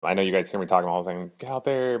I know you guys hear me talking all the time, get out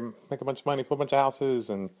there, make a bunch of money, flip a bunch of houses,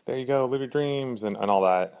 and there you go, live your dreams, and all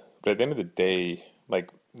that. But at the end of the day, like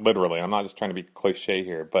literally, I'm not just trying to be cliche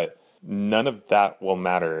here, but none of that will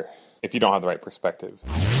matter if you don't have the right perspective.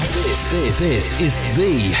 This is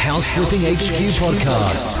the House Flipping HQ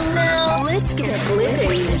podcast. Now let's get flipping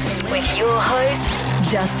with your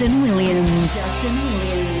host, Justin Williams.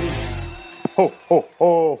 Ho, ho,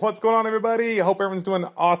 ho. What's going on, everybody? I hope everyone's doing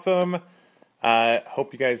awesome.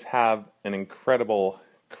 Hope you guys have an incredible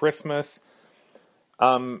Christmas.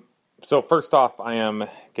 So first off, I am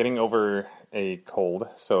getting over a cold.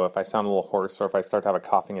 So if I sound a little hoarse or if I start to have a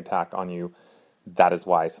coughing attack on you, that is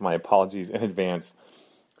why. So my apologies in advance.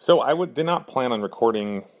 So I did not plan on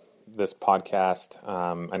recording this podcast.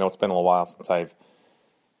 I know it's been a little while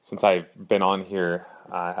since I've been on here.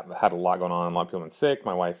 I've had a lot going on. A lot of people have been sick.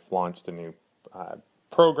 My wife launched a new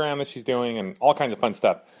program that she's doing and all kinds of fun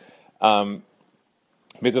stuff.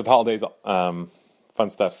 Busy with the holidays, fun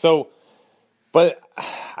stuff. So, but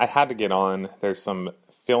I had to get on. There's some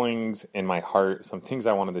feelings in my heart, some things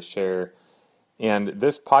I wanted to share. And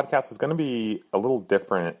this podcast is going to be a little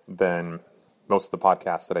different than most of the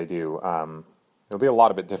podcasts that I do. It'll be a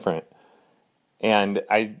lot of it different. And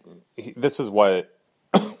this is where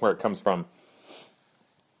it comes from.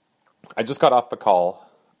 I just got off a call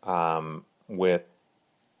with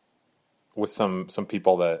some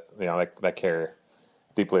people that that care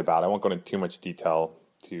deeply about. I won't go into too much detail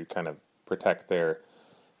to kind of protect their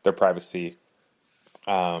privacy.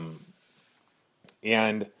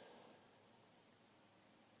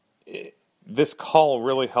 This call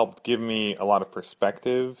really helped give me a lot of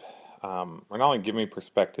perspective. Or not only give me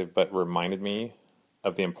perspective, but reminded me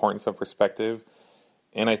of the importance of perspective.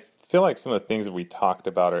 And I feel like some of the things that we talked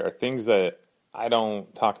about are things that I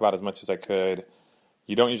don't talk about as much as I could.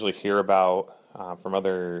 You don't usually hear about from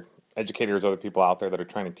other educators, other people out there that are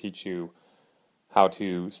trying to teach you how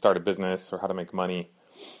to start a business or how to make money.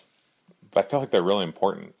 But I feel like they're really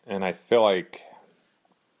important. And I feel like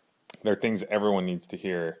they're things everyone needs to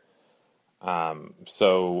hear.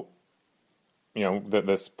 So,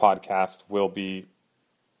 this podcast will be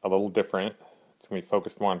a little different. It's going to be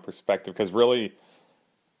focused more on perspective because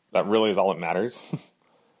that really is all that matters.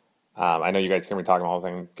 I know you guys hear me talking all the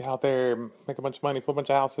time, get out there, make a bunch of money, flip a bunch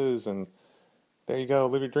of houses, and there you go,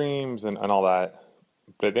 live your dreams, and all that.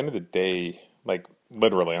 But at the end of the day, like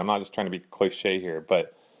literally, I'm not just trying to be cliche here,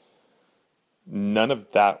 but none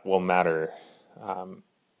of that will matter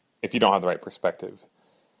if you don't have the right perspective.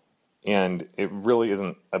 And it really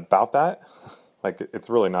isn't about that. Like, it's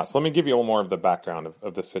really not. So let me give you a little more of the background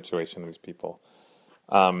of this situation, these people.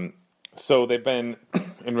 So they've been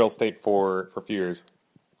in real estate for a few years.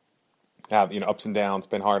 Have, ups and downs,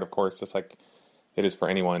 been hard, of course, just like it is for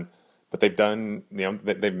anyone. But they've done, they're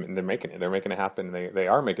making it. They're making it happen. They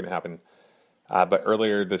are making it happen. But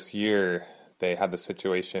earlier this year, they had the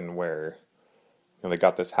situation where, they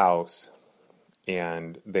got this house,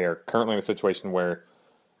 and they are currently in a situation where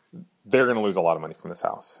they're going to lose a lot of money from this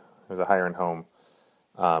house. It was a higher-end home.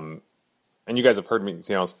 And you guys have heard me,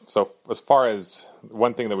 so as far as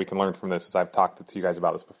one thing that we can learn from this is I've talked to you guys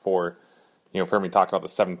about this before. You've heard me talk about the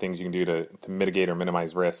 7 things you can do to mitigate or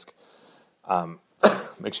minimize risk.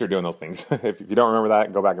 Make sure you're doing those things. If you don't remember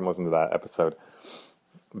that, go back and listen to that episode.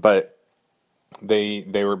 But they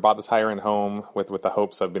bought this higher-end home with the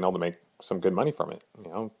hopes of being able to make some good money from it,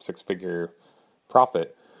 6-figure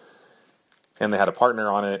profit. And they had a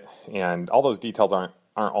partner on it, and all those details aren't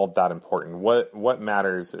all that important. What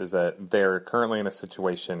matters is that they're currently in a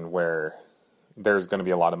situation where there's going to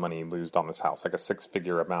be a lot of money lost on this house, like a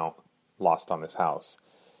 6-figure amount lost on this house.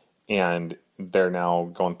 And they're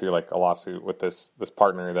now going through like a lawsuit with this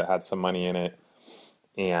partner that had some money in it.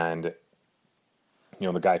 And,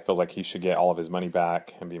 the guy feels like he should get all of his money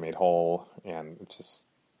back and be made whole. And it's just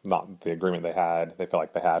not the agreement they feel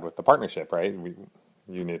like they had with the partnership, right?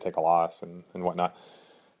 You need to take a loss and whatnot.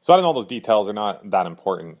 So I don't know, those details are not that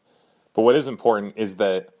important. But what is important is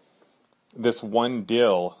that this one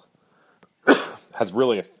deal has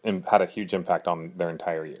really had a huge impact on their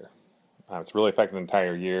entire year. It's really affected the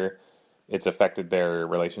entire year. It's affected their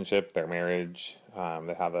relationship, their marriage.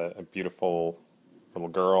 They have a beautiful little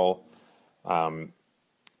girl.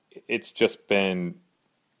 It's just been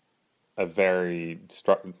a very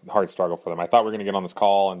hard struggle for them. I thought we were going to get on this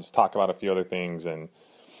call and just talk about a few other things. And,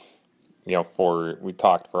 we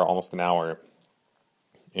talked for almost an hour.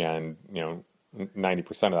 And, 90%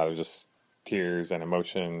 of that was just tears and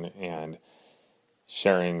emotion and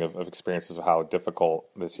sharing of experiences of how difficult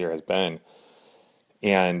this year has been.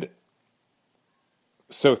 And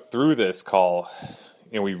so through this call,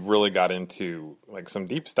 we really got into like some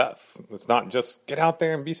deep stuff. It's not just get out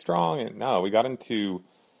there and be strong. And no, we got into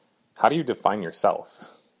how do you define yourself,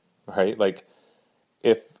 right? Like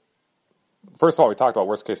if, first of all, we talked about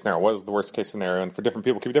worst case scenario. What is the worst case scenario? And for different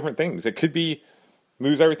people, it could be different things. It could be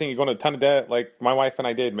lose everything, you go into a ton of debt like my wife and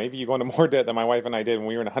I did. Maybe you go into more debt than my wife and I did when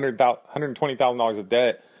we were in $120,000 of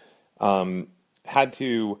debt. Had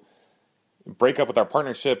to break up with our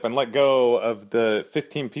partnership and let go of the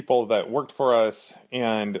 15 people that worked for us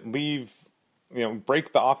and leave,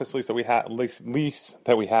 break the office lease that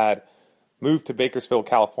we had, moved to Bakersfield,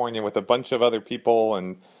 California with a bunch of other people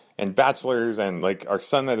and bachelors and like our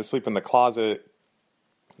son had to sleep in the closet.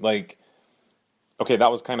 Like, okay, that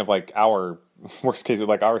was kind of like our worst case,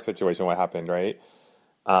 like our situation, what happened, right?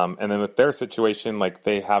 And then with their situation, like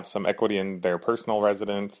they have some equity in their personal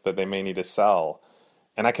residence that they may need to sell.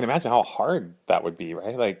 And I can imagine how hard that would be,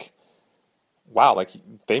 right? Like, wow, like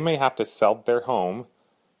they may have to sell their home,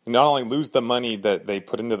 not only lose the money that they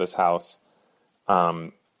put into this house,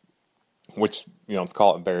 which, let's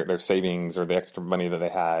call it their savings or the extra money that they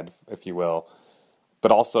had, if you will,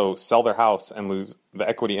 but also sell their house and lose the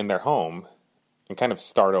equity in their home and kind of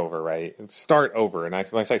start over, right? Start over. And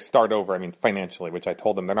when I say start over, I mean financially, which I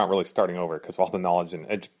told them they're not really starting over because of all the knowledge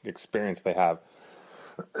and experience they have,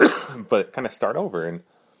 but kind of start over. And,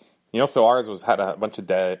 so ours had a bunch of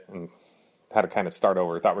debt and had to kind of start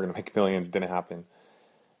over. Thought we were going to make millions, didn't happen.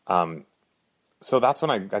 So that's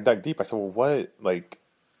when I dug deep. I said, well,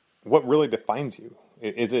 what really defines you?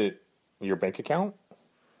 Is it your bank account?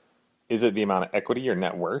 Is it the amount of equity, your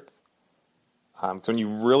net worth? So when you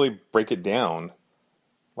really break it down,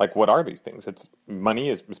 like what are these things? It's money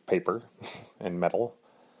is paper and metal,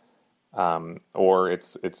 or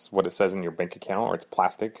it's what it says in your bank account, or it's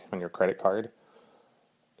plastic on your credit card.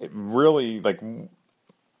 It really,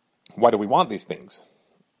 why do we want these things?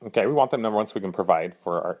 Okay, we want them, number one, so we can provide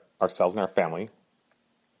for ourselves and our family.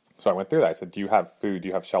 So I went through that. I said, do you have food? Do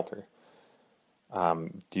you have shelter?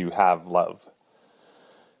 Do you have love?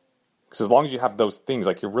 Because as long as you have those things,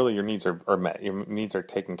 like your needs are met. Your needs are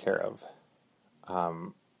taken care of.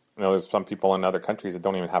 There's some people in other countries that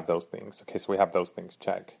don't even have those things. Okay, so we have those things,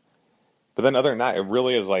 check. But then other than that, it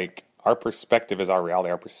really is like our perspective is our reality.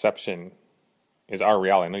 Our perception is our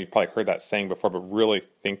reality. I know you've probably heard that saying before, but really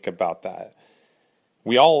think about that.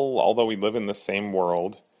 We all, although we live in the same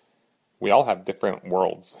world, we all have different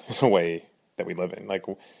worlds in a way that we live in. Like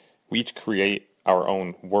we each create our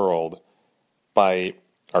own world by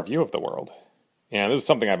our view of the world. And this is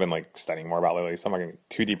something I've been studying more about lately, so I'm not going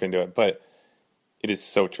too deep into it, but it is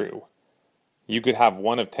so true. You could have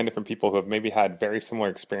one of 10 different people who have maybe had very similar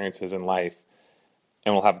experiences in life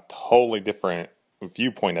and will have a totally different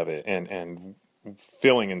viewpoint of it and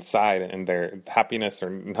feeling inside and their happiness or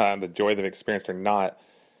not, the joy they've experienced or not,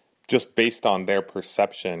 just based on their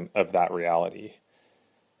perception of that reality.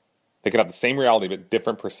 They could have the same reality but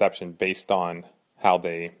different perception based on how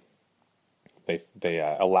they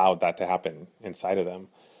allowed that to happen inside of them.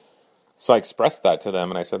 So I expressed that to them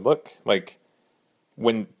and I said, look,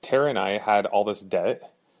 when Tara and I had all this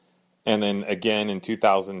debt, and then again in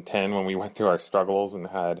 2010 when we went through our struggles and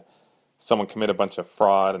had someone commit a bunch of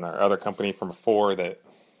fraud in our other company from before that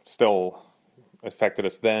still affected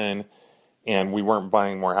us then, and we weren't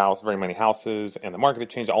buying very many houses, and the market had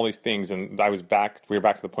changed, all these things, and we were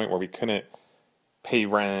back to the point where we couldn't pay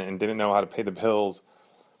rent and didn't know how to pay the bills.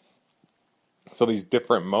 So these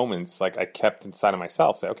different moments, I kept inside of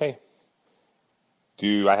myself, say, okay,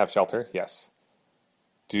 do I have shelter? Yes.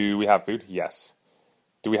 Do we have food? Yes.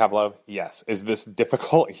 Do we have love? Yes. Is this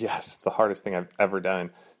difficult? Yes. It's the hardest thing I've ever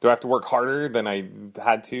done. Do I have to work harder than I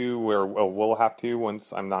had to or will have to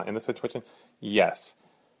once I'm not in the situation? Yes.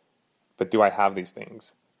 But do I have these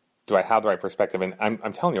things? Do I have the right perspective? And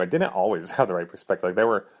I'm telling you, I didn't always have the right perspective. There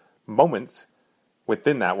were moments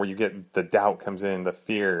within that where you get the doubt comes in, the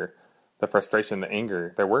fear, the frustration, the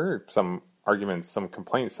anger. There were some arguments, some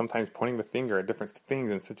complaints, sometimes pointing the finger at different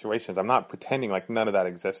things and situations. I'm not pretending like none of that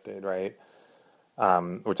existed, right?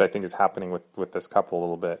 Which I think is happening with this couple a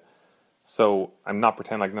little bit. So I'm not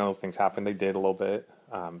pretending like none of those things happened. They did a little bit.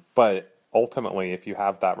 But ultimately, if you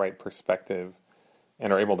have that right perspective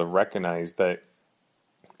and are able to recognize that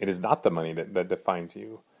it is not the money that defines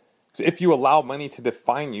you. Because if you allow money to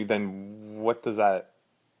define you, then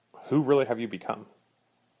who really have you become?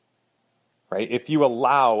 Right? If you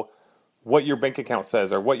allow what your bank account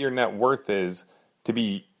says or what your net worth is to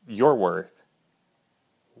be your worth,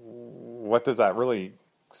 what does that really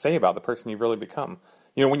say about the person you've really become?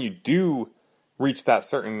 When you do reach that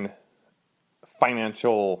certain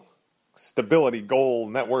financial stability, goal,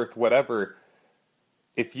 net worth, whatever,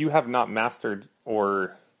 if you have not mastered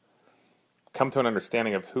or come to an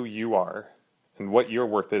understanding of who you are and what your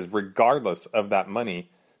worth is, regardless of that money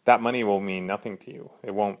will mean nothing to you.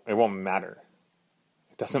 It won't matter.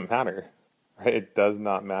 It doesn't matter, right? It does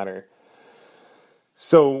not matter.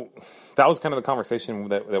 So that was kind of the conversation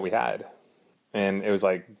that we had. And it was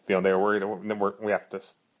like, they were worried we have to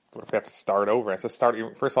start over. I said,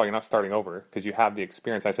 first of all, you're not starting over because you have the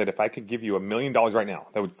experience. I said, if I could give you $1 million right now,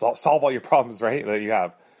 that would solve all your problems, right? That you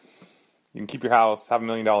have. You can keep your house, have $1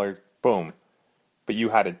 million, boom. But you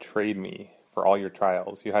had to trade me for all your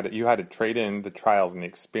trials. You had to trade in the trials and the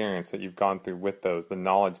experience that you've gone through with those, the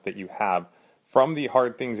knowledge that you have from the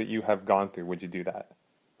hard things that you have gone through. Would you do that?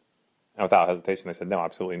 And without hesitation, I said, no,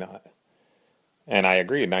 absolutely not. And I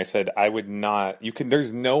agreed. And I said, I would not.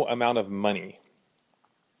 There's no amount of money.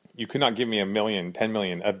 You could not give me $1 million, $10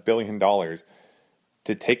 million, $1 billion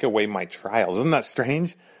to take away my trials. Isn't that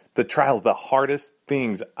strange? The trials, the hardest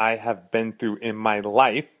things I have been through in my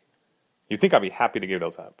life. You'd think I'd be happy to give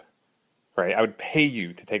those up, right? I would pay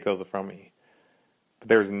you to take those from me. But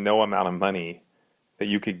there's no amount of money that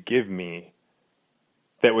you could give me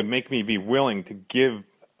that would make me be willing to give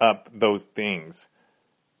up those things.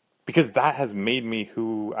 Because that has made me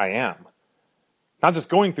who I am. Not just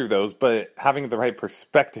going through those, but having the right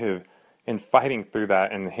perspective and fighting through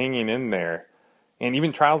that and hanging in there. And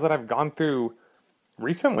even trials that I've gone through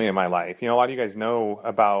recently in my life. A lot of you guys know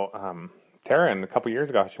about Tara, and a couple years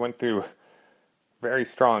ago, she went through very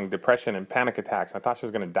strong depression and panic attacks. I thought she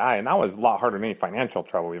was going to die, and that was a lot harder than any financial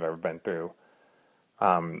trouble we've ever been through.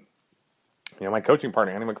 My coaching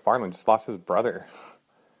partner, Andy McFarland, just lost his brother.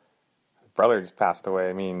 His brother just passed away.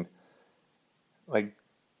 I mean,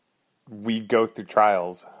 we go through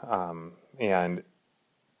trials, and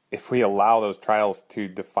if we allow those trials to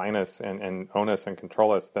define us and own us and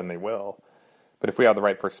control us, then they will. But if we have the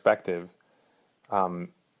right perspective, then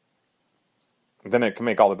it can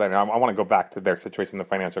make all the better. I want to go back to their situation in the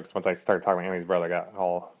financial, because once I started talking about Andy's brother, I got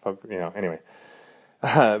all, anyway.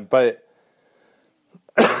 But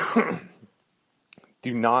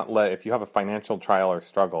do not let, if you have a financial trial or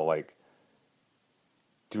struggle,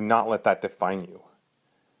 do not let that define you.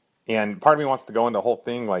 And part of me wants to go into a whole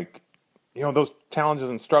thing, those challenges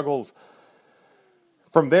and struggles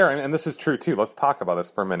from there. And this is true too. Let's talk about this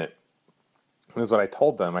for a minute. This is what I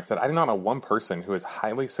told them. I said, I do not know one person who is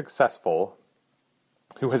highly successful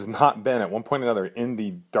who has not been at one point or another in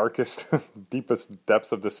the darkest, deepest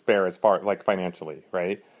depths of despair as far, financially,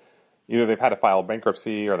 right? Either they've had to file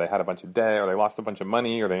bankruptcy, or they had a bunch of debt, or they lost a bunch of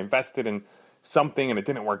money, or they invested in something and it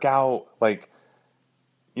didn't work out.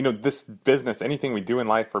 This business, anything we do in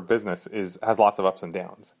life for business has lots of ups and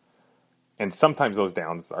downs. And sometimes those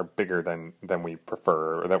downs are bigger than we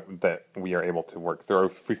prefer, or that we are able to work through, or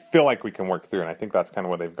if we feel like we can work through. And I think that's kind of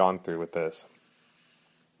what they've gone through with this.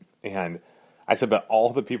 And I said, but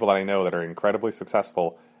all the people that I know that are incredibly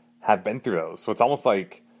successful have been through those. So it's almost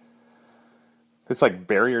like this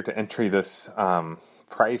barrier to entry, this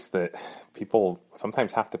price that people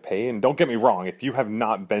sometimes have to pay. And don't get me wrong, if you have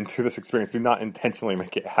not been through this experience, do not intentionally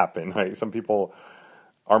make it happen, right? Some people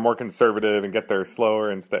are more conservative and get there slower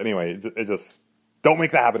and stuff. Anyway, it just, don't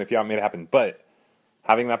make that happen if you haven't made it happen. But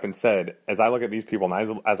having that been said, as I look at these people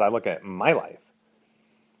and as I look at my life,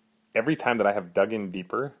 every time that I have dug in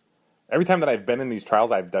deeper, every time that I've been in these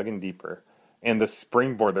trials, I've dug in deeper. And the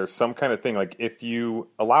springboard, there's some kind of thing, if you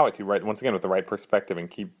allow it to, right, once again, with the right perspective and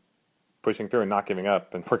keep pushing through and not giving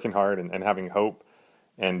up and working hard and having hope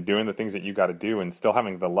and doing the things that you got to do and still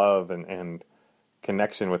having the love and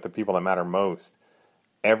connection with the people that matter most,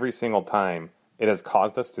 every single time it has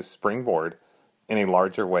caused us to springboard in a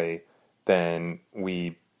larger way than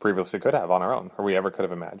we previously could have on our own, or we ever could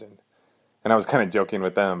have imagined. And I was kind of joking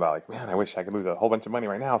with them about man, I wish I could lose a whole bunch of money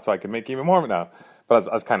right now so I could make even more now. But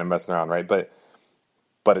I was kind of messing around, right? But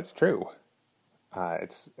it's true.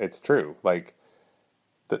 It's true. But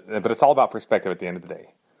it's all about perspective at the end of the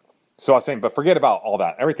day. So I was saying, but forget about all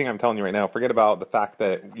that. Everything I'm telling you right now, forget about the fact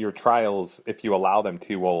that your trials, if you allow them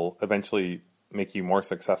to, will eventually make you more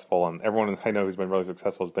successful. And everyone I know who's been really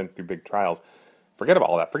successful has been through big trials. Forget about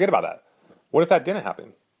all that. Forget about that. What if that didn't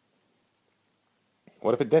happen?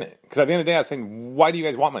 What if it didn't? Because at the end of the day, I was saying, why do you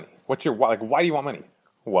guys want money? What's your why? Why do you want money?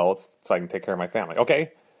 Well, it's so I can take care of my family.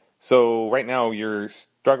 Okay, so right now you're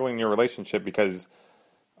struggling in your relationship because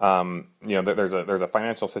there's a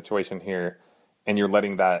financial situation here, and you're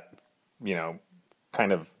letting that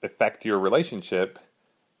kind of affect your relationship.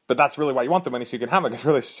 But that's really why you want the money, so you can have a good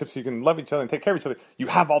relationship, so you can love each other and take care of each other. You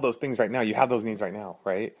have all those things right now. You have those needs right now,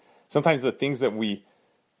 right? Sometimes the things that we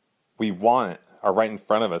want are right in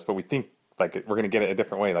front of us, but we think we're going to get it a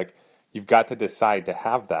different way. You've got to decide to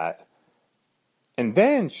have that. And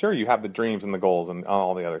then, sure, you have the dreams and the goals and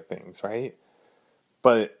all the other things, right?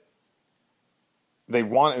 But they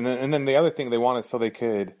want, and then the other thing they want is so they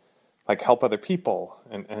could like help other people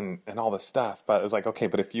and all this stuff. But it's like, okay,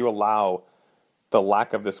 but if you allow the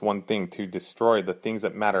lack of this one thing to destroy the things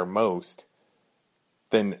that matter most,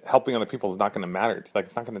 then helping other people is not going to matter. Like,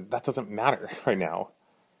 it's not going to, that doesn't matter right now.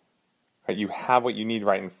 Right? You have what you need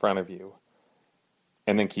right in front of you,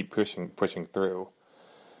 and then keep pushing through.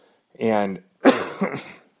 And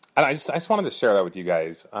and I just wanted to share that with you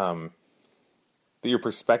guys. Your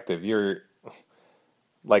perspective, your,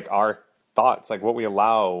 like, our thoughts, like what we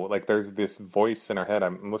allow. Like, there's this voice in our head.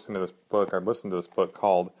 I'm listening to this book. I've listened to this book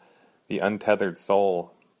called The Untethered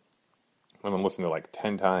Soul. I've been listening to it like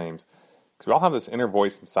 10 times. Because we all have this inner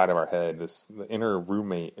voice inside of our head, the inner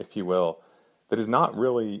roommate, if you will, that is not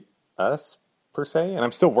really us per se. And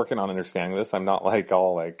I'm still working on understanding this. I'm not like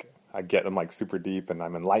all like, I get them like super deep and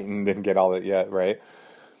I'm enlightened and get all that yet, right?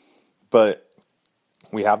 But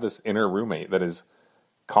we have this inner roommate that is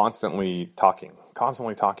constantly talking.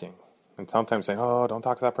 And sometimes saying, oh, don't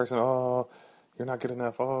talk to that person. Oh, you're not good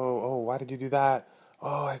enough. Oh, why did you do that?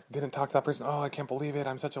 Oh, I didn't talk to that person. Oh, I can't believe it.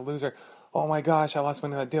 I'm such a loser. Oh my gosh, I lost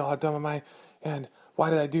money on that deal. How dumb am I? And why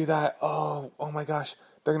did I do that? Oh my gosh,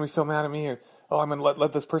 they're going to be so mad at me. Or, oh, I'm going to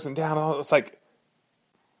let this person down. Oh, it's like,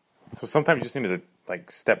 so sometimes you just need to like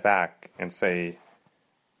step back and say,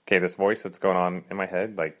 okay, this voice that's going on in my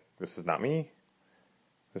head, like, this is not me.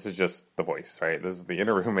 This is just the voice, right? This is the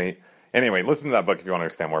inner roommate. Anyway, listen to that book if you want to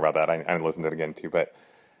understand more about that. I listened to it again too, but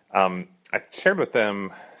I shared with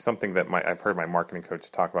them something that I've heard my marketing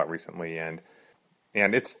coach talk about recently, and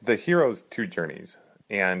it's the hero's 2 journeys.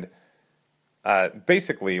 And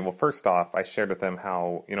basically, well, first off, I shared with them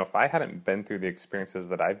how, if I hadn't been through the experiences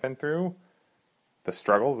that I've been through, the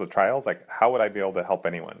struggles, the trials, like, how would I be able to help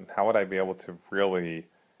anyone? How would I be able to really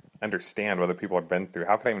understand what other people have been through?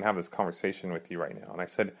 How could I even have this conversation with you right now? And I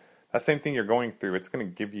said, that same thing you're going through, it's going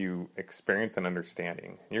to give you experience and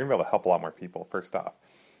understanding. You're going to be able to help a lot more people, first off.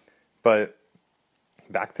 But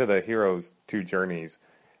back to the hero's 2 journeys,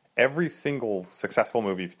 every single successful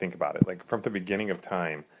movie, if you think about it, like from the beginning of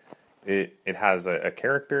time, it has a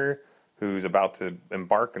character who's about to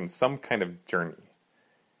embark on some kind of journey.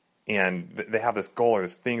 And they have this goal or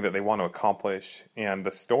this thing that they want to accomplish. And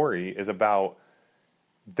the story is about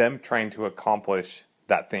them trying to accomplish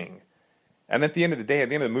that thing. And at the end of the day, at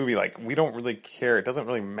the end of the movie, like, we don't really care. It doesn't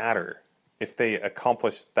really matter if they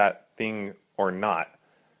accomplish that thing or not.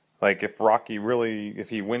 Like, if Rocky if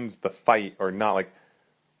he wins the fight or not, like,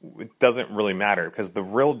 it doesn't really matter, because the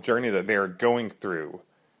real journey that they are going through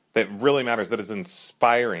that really matters, that is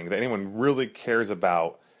inspiring, that anyone really cares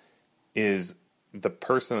about, is the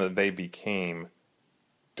person that they became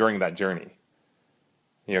during that journey.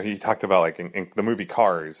 He talked about, like, in the movie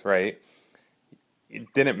Cars, right?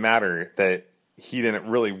 It didn't matter that he didn't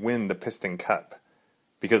really win the Piston Cup,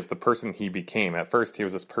 because the person he became, at first he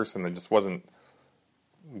was this person that just wasn't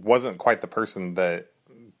quite the person that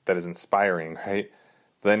is inspiring, right?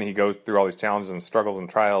 Then he goes through all these challenges and struggles and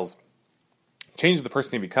trials, changes the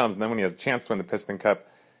person he becomes, and then when he has a chance to win the Piston Cup,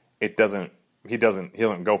 he doesn't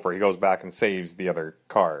go for it. He goes back and saves the other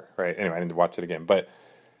car, right? Anyway, I need to watch it again, but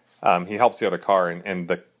he helps the other car, and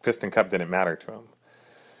the Piston Cup didn't matter to him.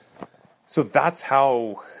 So that's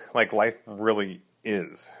how, like, life really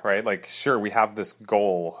is, right? Like, sure, we have this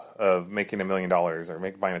goal of making $1 million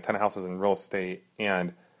or buying a ton of houses in real estate,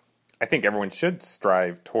 and I think everyone should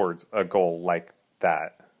strive towards a goal like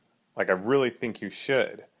that. Like, I really think you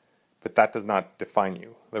should, but that does not define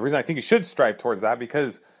you. The reason I think you should strive towards that,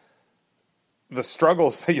 because the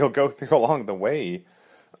struggles that you'll go through along the way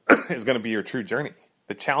is going to be your true journey.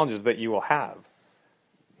 The challenges that you will have,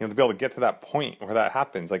 to be able to get to that point where that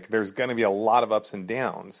happens, like, there's going to be a lot of ups and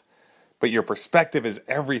downs, but your perspective is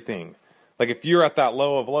everything. Like, if you're at that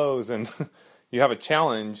low of lows and you have a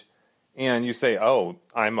challenge and you say, oh,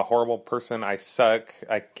 I'm a horrible person, I suck,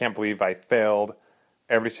 I can't believe I failed,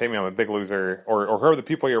 everybody's saying I'm a big loser, or who are the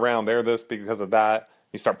people you're around, they're this because of that,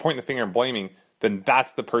 you start pointing the finger and blaming, then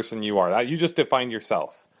that's the person you are. That you just defined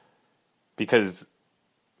yourself. Because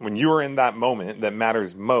when you were in that moment that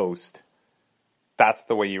matters most, that's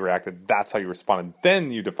the way you reacted, that's how you responded,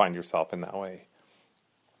 then you defined yourself in that way.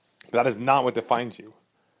 But that is not what defines you,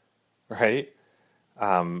 right?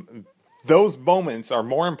 Those moments are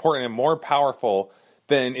more important and more powerful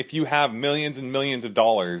than if you have millions and millions of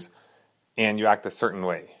dollars and you act a certain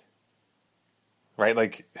way, right?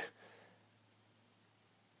 Like,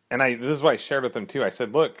 and this is what I shared with them too. I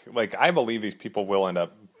said, look, like, I believe these people will end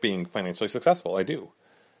up being financially successful. I do.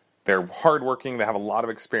 They're hardworking. They have a lot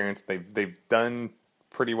of experience. They've done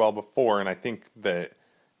pretty well before, and I think that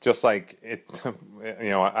Just like it,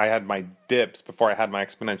 I had my dips before I had my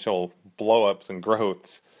exponential blow-ups and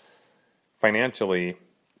growths financially.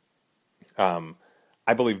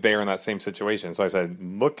 I believe they are in that same situation. So I said,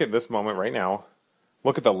 look at this moment right now.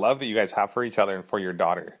 Look at the love that you guys have for each other and for your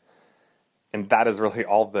daughter. And that is really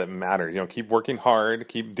all that matters. Keep working hard,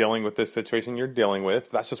 keep dealing with this situation you're dealing with.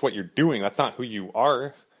 That's just what you're doing. That's not who you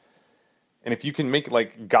are. And if you can make,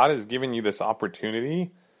 God has given you this opportunity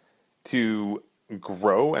to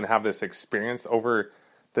grow and have this experience over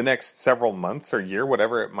the next several months or year,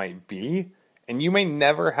 whatever it might be, and you may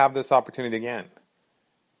never have this opportunity again.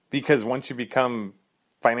 Because once you become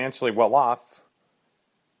financially well off,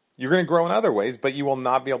 you're going to grow in other ways, but you will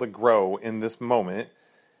not be able to grow in this moment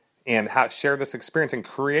and share this experience and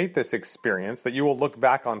create this experience that you will look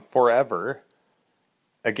back on forever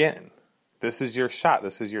again. This is your shot.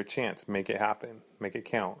 This is your chance. Make it happen. Make it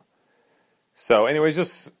count. So anyways,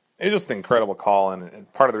 it's just an incredible call,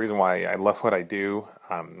 and part of the reason why I love what I do.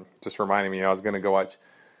 Just reminding me, I was going to go watch,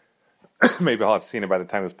 maybe I'll have seen it by the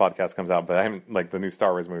time this podcast comes out, but I haven't, the new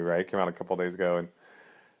Star Wars movie, right? It came out a couple days ago,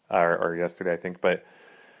 or yesterday, I think, but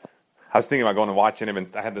I was thinking about going and watching it,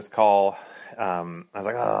 and I had this call. I was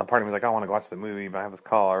like, part of me was like, I want to watch the movie, but I have this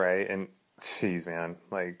call, all right? And geez, man,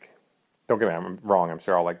 don't get me wrong. I'm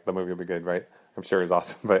sure the movie will be good, right? I'm sure it's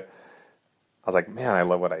awesome, but I was like, man, I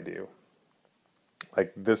love what I do.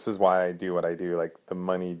 This is why I do what I do. The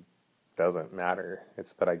money doesn't matter.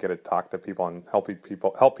 It's that I get to talk to people and help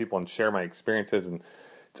people and share my experiences. And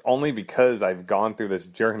it's only because I've gone through this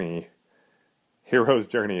journey, hero's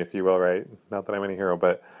journey, if you will, right? Not that I'm any hero,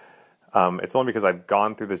 but it's only because I've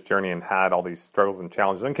gone through this journey and had all these struggles and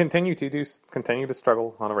challenges and continue to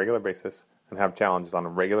struggle on a regular basis and have challenges on a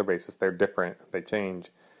regular basis. They're different. They change.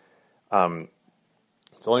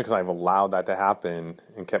 It's only because I've allowed that to happen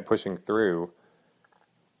and kept pushing through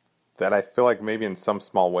that I feel like maybe in some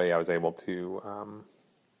small way I was able to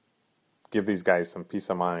give these guys some peace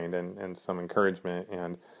of mind and some encouragement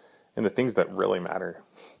and the things that really matter.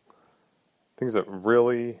 Things that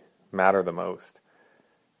really matter the most.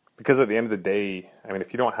 Because at the end of the day,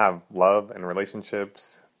 if you don't have love and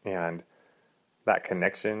relationships and that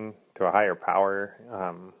connection to a higher power,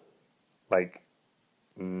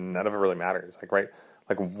 none of it really matters. Right?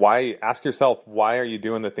 Why? Ask yourself, why are you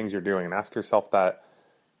doing the things you're doing? And ask yourself that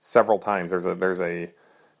several times. There's a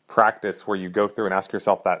practice where you go through and ask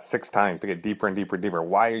yourself that 6 times to get deeper and deeper and deeper.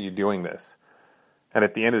 Why are you doing this? And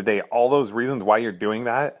at the end of the day, all those reasons why you're doing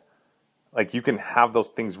that, you can have those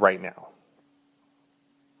things right now.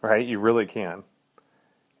 Right? You really can.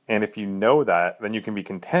 And if you know that, then you can be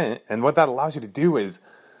content. And what that allows you to do is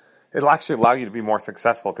it'll actually allow you to be more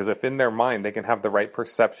successful. Because if in their mind they can have the right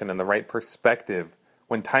perception and the right perspective,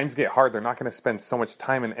 when times get hard, they're not going to spend so much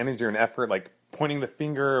time and energy and effort pointing the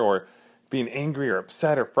finger or being angry or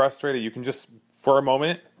upset or frustrated. You can just, for a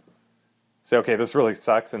moment, say, okay, this really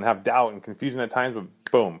sucks, and have doubt and confusion at times,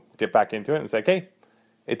 but boom, get back into it and say, okay,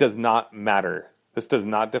 it does not matter. This does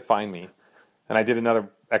not define me. And I did another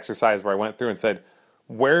exercise where I went through and said,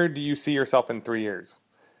 where do you see yourself in 3 years?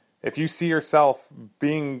 If you see yourself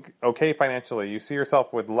being okay financially, you see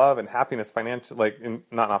yourself with love and happiness financially,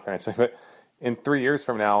 not financially, but in 3 years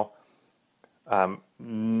from now,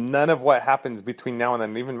 none of what happens between now and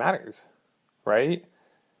then even matters, right?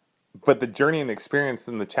 But the journey and experience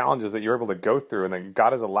and the challenges that you're able to go through and that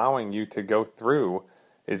God is allowing you to go through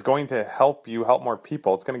is going to help you help more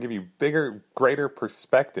people. It's going to give you bigger, greater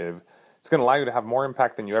perspective. It's going to allow you to have more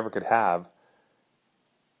impact than you ever could have.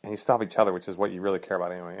 And you still have each other, which is what you really care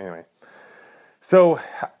about anyway. So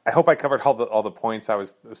I hope I covered all the points I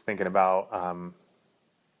was thinking about.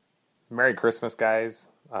 Merry Christmas, guys.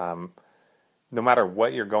 No matter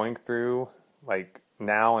what you're going through,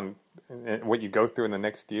 now and what you go through in the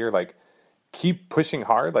next year, keep pushing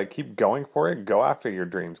hard. Keep going for it. Go after your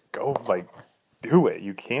dreams. Go, do it.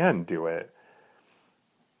 You can do it.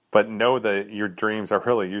 But know that your dreams are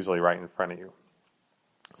really usually right in front of you.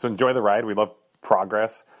 So enjoy the ride. We love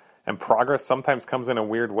progress. And progress sometimes comes in a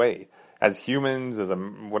weird way. As humans,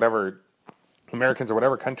 whatever Americans or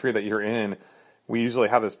whatever country that you're in, we usually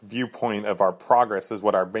have this viewpoint of our progress is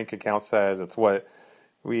what our bank account says. It's what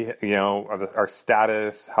we, our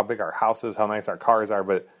status, how big our house is, how nice our cars are.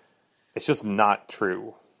 But it's just not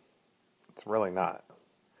true. It's really not.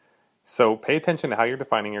 So pay attention to how you're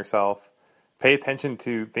defining yourself. Pay attention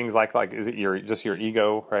to things like is it just your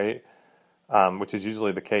ego, right? Which is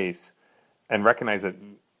usually the case, and recognize that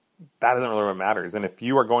isn't really what matters. And if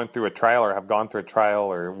you are going through a trial or have gone through a trial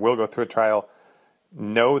or will go through a trial,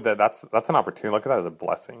 know that that's an opportunity. Look at that as a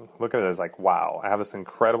blessing. Look at it as wow, I have this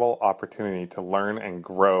incredible opportunity to learn and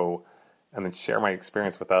grow and then share my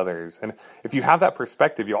experience with others. And if you have that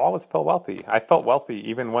perspective, you always feel wealthy. I felt wealthy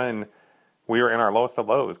even when we were in our lowest of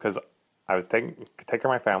lows, because I was taking care of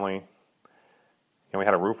my family, and we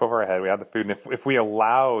had a roof over our head, we had the food. And if we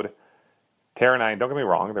allowed Tara and I, don't get me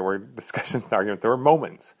wrong, there were discussions and arguments, there were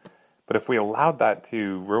moments, but if we allowed that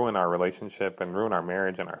to ruin our relationship and ruin our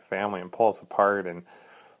marriage and our family and pull us apart and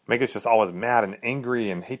make us just always mad and angry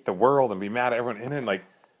and hate the world and be mad at everyone in it, like,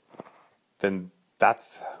 then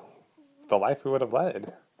that's the life we would have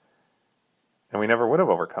led. And we never would have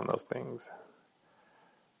overcome those things.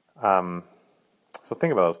 So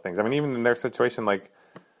think about those things. I mean, even in their situation, like,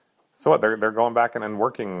 so what? They're going back and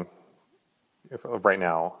working right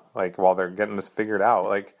now, like, while they're getting this figured out.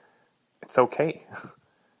 Like, it's okay.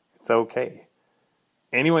 It's okay.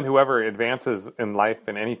 Anyone who ever advances in life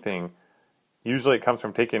in anything, usually it comes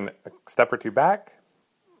from taking a step or two back,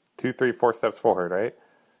 2, 3, 4 steps forward, right?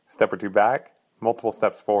 Step or two back, multiple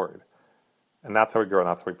steps forward. And that's how we grow and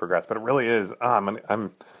that's how we progress. But it really is, I'm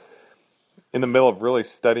in the middle of really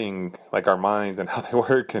studying, like, our minds and how they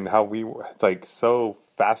work and how it's like so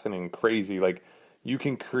fascinating, crazy. Like, you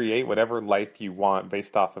can create whatever life you want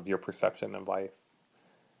based off of your perception of life.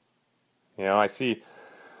 You know, I see,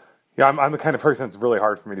 I'm the kind of person that's really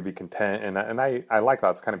hard for me to be content. And I like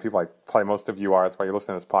that. It's kind of people like probably most of you are. That's why you're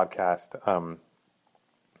listening to this podcast.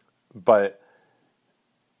 But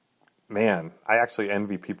man, I actually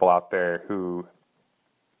envy people out there who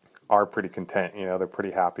are pretty content. You know, they're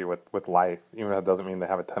pretty happy with life, even though that doesn't mean they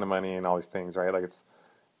have a ton of money and all these things, right? Like, it's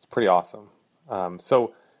pretty awesome.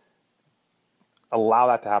 So allow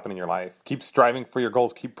that to happen in your life. Keep striving for your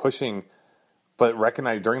goals. Keep pushing, but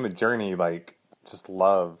recognize during the journey, like, just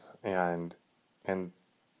love and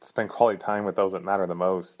spend quality time with those that matter the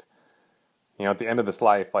most. You know, at the end of this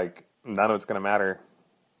life, like, none of it's going to matter.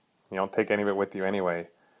 You don't take any of it with you anyway.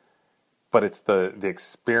 But it's the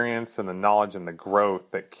experience and the knowledge and the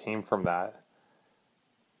growth that came from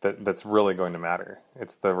that's really going to matter.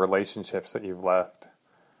 It's the relationships that you've left.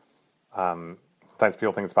 Sometimes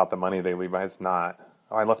people think it's about the money they leave behind. It's not.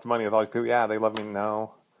 Oh, I left money with all these people. Yeah, they love me.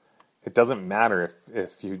 No. It doesn't matter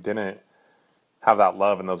if you didn't have that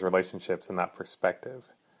love and those relationships and that perspective.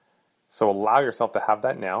 So allow yourself to have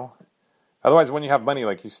that now. Otherwise, when you have money,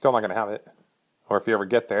 like, you're still not going to have it. Or if you ever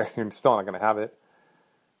get there, you're still not going to have it.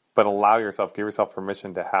 But allow yourself, give yourself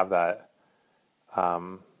permission to have that,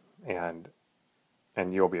 and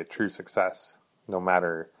you'll be a true success, no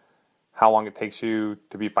matter how long it takes you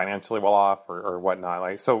to be financially well off or whatnot.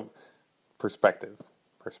 Like, so perspective.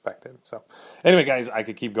 So anyway, guys, I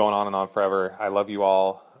could keep going on and on forever. I love you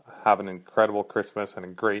all. Have an incredible Christmas and a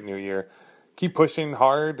great New Year. Keep pushing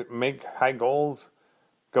hard, make high goals,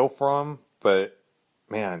 go for them. But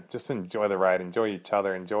man, just enjoy the ride, enjoy each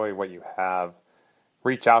other, enjoy what you have.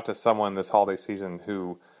 Reach out to someone this holiday season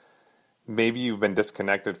who maybe you've been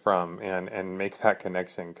disconnected from and make that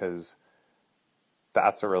connection, because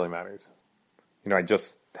that's what really matters. You know, I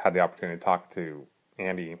just had the opportunity to talk to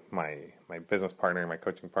Andy, my business partner, my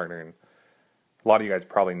coaching partner, and a lot of you guys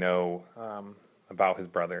probably know about his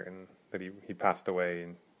brother and that he passed away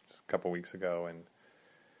just a couple weeks ago. And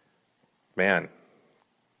man,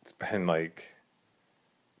 it's been like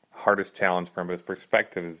hardest challenge for him, but his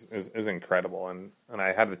perspective is incredible. And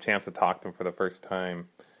I had the chance to talk to him for the first time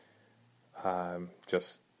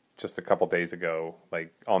just a couple days ago,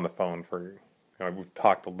 like on the phone we've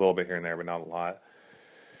talked a little bit here and there, but not a lot.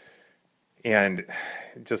 And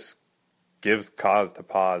it just gives cause to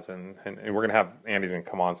pause. And we're going to have, Andy's going to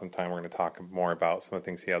come on sometime. We're going to talk more about some of the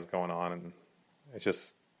things he has going on. And it's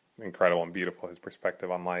just incredible and beautiful, his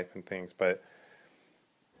perspective on life and things. But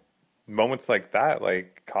moments like that,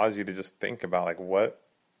 like, cause you to just think about, like, what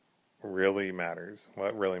really matters.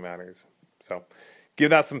 So give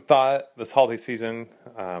that some thought this holiday season.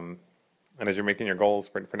 And as you're making your goals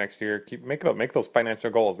for next year, make those financial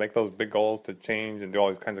goals, make those big goals to change and do all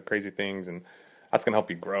these kinds of crazy things. And that's going to help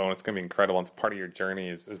you grow. And it's going to be incredible. And it's part of your journey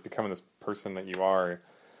is becoming this person that you are.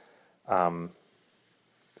 Don't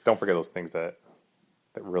forget those things that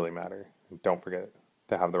really matter. And don't forget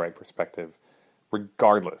to have the right perspective,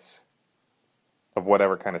 regardless of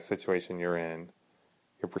whatever kind of situation you're in.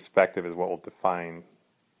 Your perspective is what will define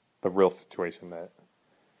the real situation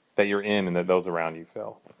that you're in and that those around you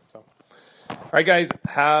feel. So, all right, guys,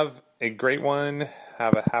 have a great one.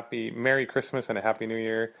 Have a Merry Christmas and a Happy New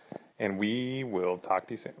Year, and we will talk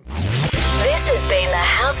to you soon. This has been the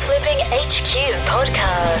House Flipping HQ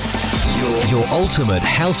podcast. Your ultimate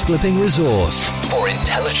house flipping resource for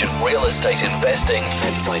intelligent real estate investing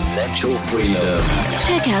and financial freedom.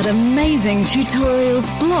 Check out amazing tutorials,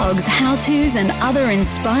 blogs, how-tos, and other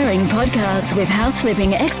inspiring podcasts with house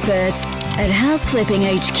flipping experts at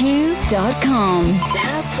houseflippinghq.com.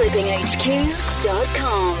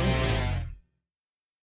 houseflippinghq.com.